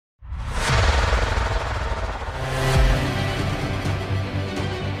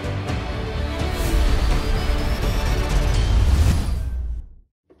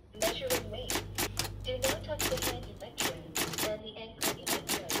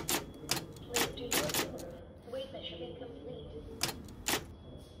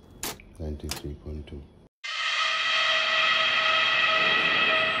93.2.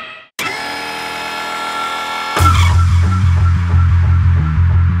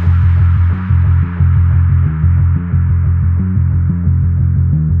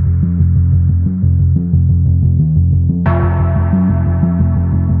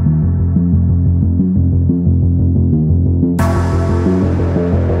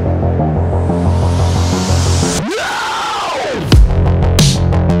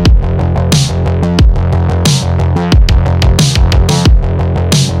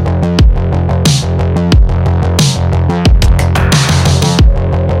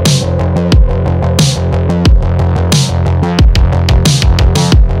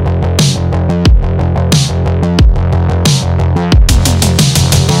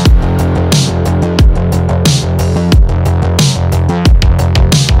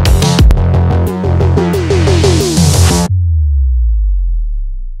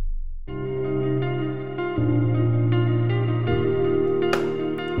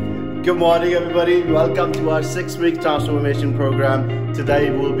 Good morning everybody, welcome to our 6-week transformation program.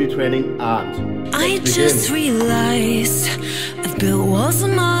 Today we'll be training arms. I just realized I've built walls a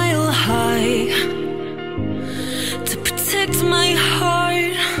mile high to protect my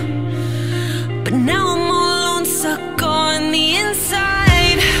heart, but now I'm all alone, stuck on the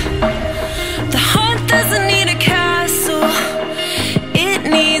inside. The heart doesn't need a castle, it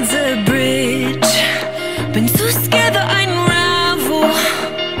needs a bridge. Been too scared that I'd unravel.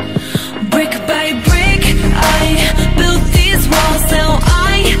 Brick by brick, I built these walls. Now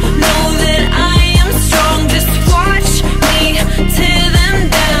I know that I am strong. Just watch me tear them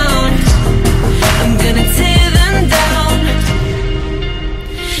down. I'm gonna tear them down.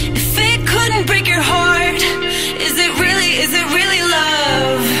 If it couldn't break your heart, is it really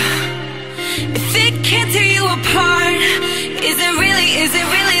love? If it can't tear you apart, is it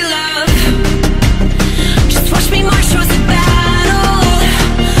really love? Just watch me march towards the battle.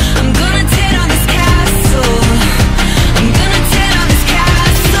 I'm gonna tear down this castle. I'm gonna tear down this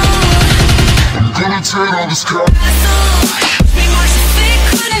castle. I'm gonna tear down this castle. Watch me march. If it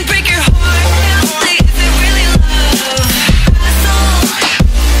couldn't break your heart, is it really love?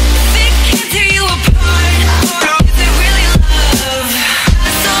 If it can't tear you apart, is it really love?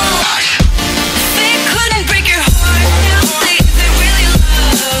 If it couldn't break your heart, is it really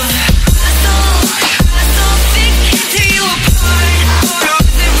love? If it can't tear you apart,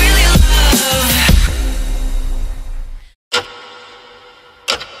 is it really love?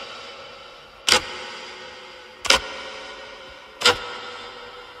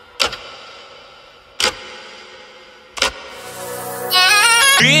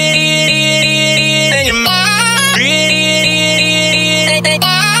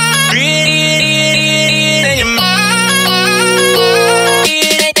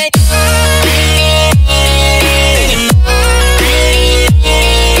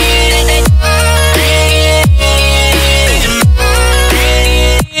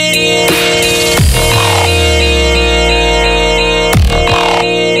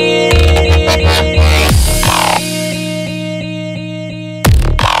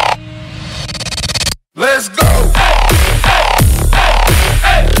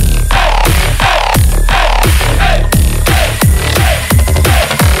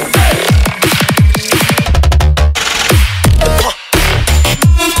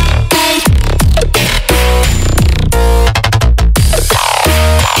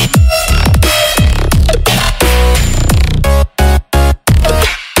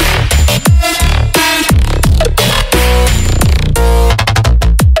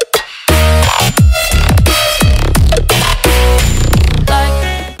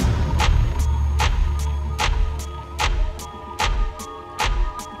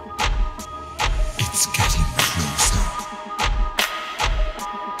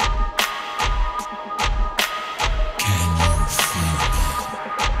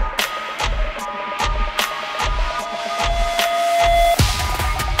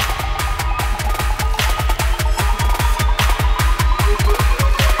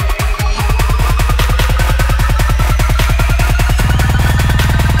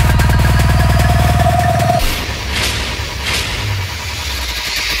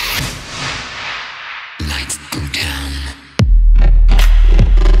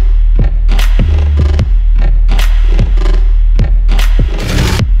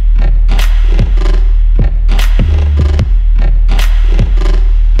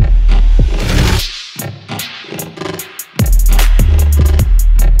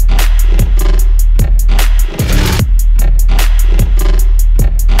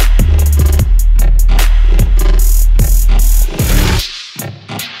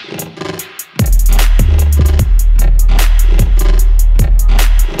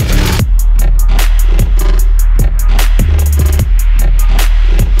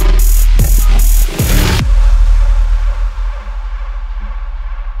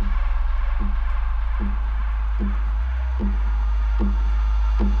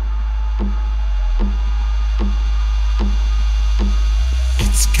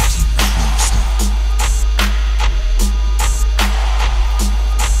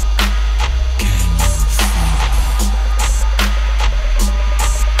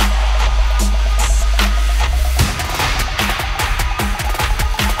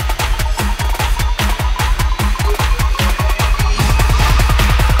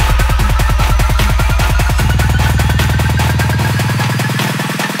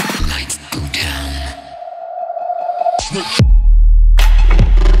 Switch.